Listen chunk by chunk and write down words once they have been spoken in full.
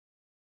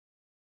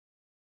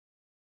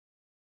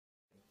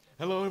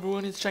Hello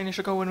everyone, it's Chinese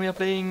Choco and we are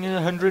playing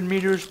 100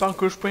 meters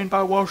parkour sprint by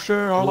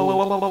Walllster.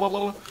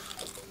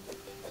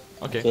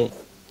 Okay.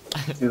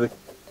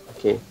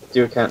 Okay. Do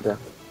your countdown.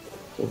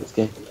 Okay, let's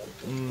go.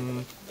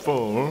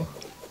 4,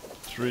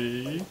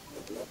 3,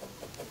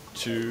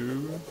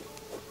 2,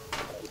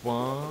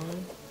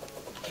 1.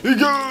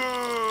 Go!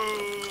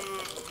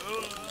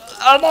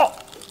 Oh no!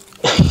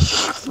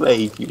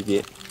 Wait, you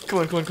idiot. Come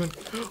on.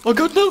 Oh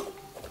god, no!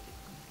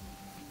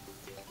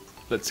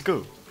 Let's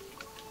go.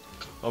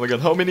 Oh my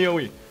god, how many are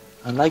we?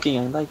 I'm liking.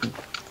 I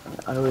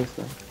always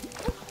say.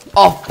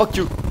 Oh, fuck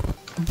you!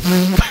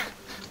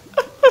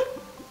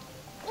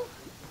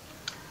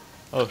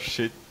 Oh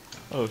shit.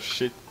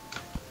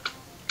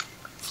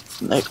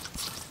 No.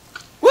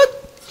 What?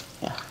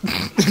 Yeah.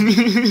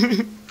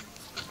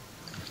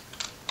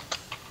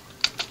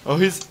 Oh,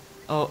 he's...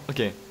 Oh,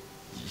 okay.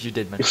 You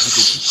did, man.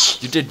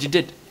 You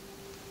did.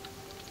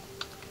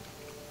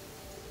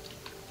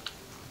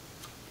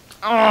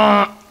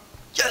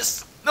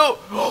 Yes! No!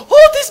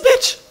 Oh, this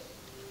bitch!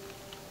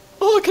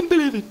 Oh, I can't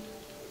believe it.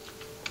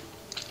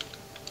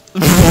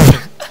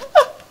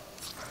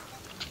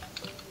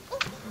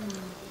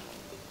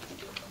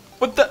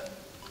 What the?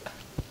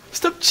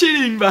 Stop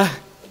cheating, man.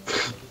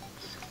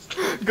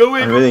 Go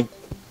away, I'm go. winning.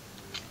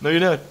 No,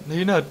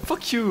 you're not.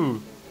 Fuck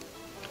you.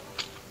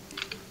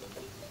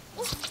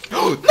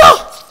 No!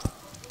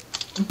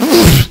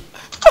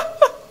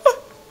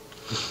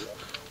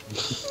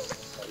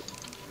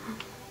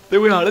 There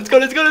we are. Let's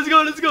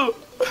go.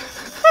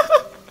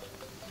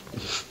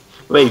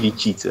 Wait, you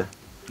cheater.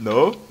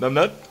 No, I'm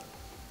not.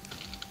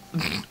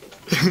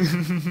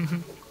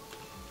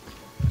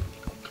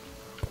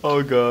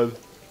 Oh god,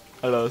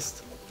 I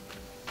lost.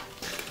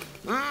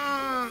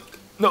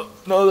 No,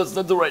 that's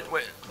not the right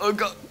way. Oh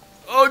god.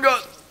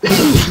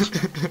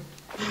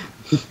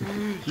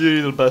 You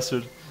little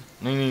bastard.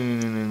 No.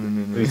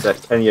 Who's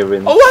that? Kenya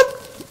wins. Oh what?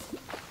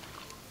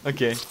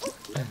 Okay.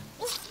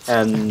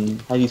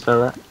 And how do you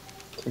spell that?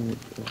 Kenya.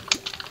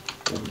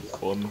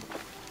 Con.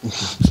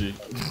 G.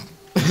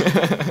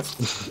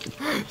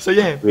 So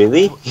yeah.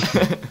 Really?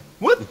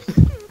 What?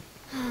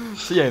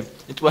 So yeah,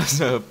 it was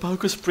a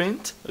parkour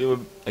sprint,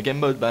 a game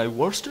mode by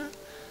Walllster,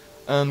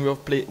 and we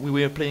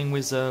were playing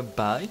with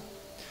Bye.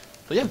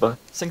 So yeah, Bye.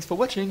 Thanks for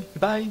watching.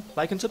 Bye.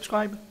 Like and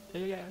subscribe.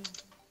 Yeah.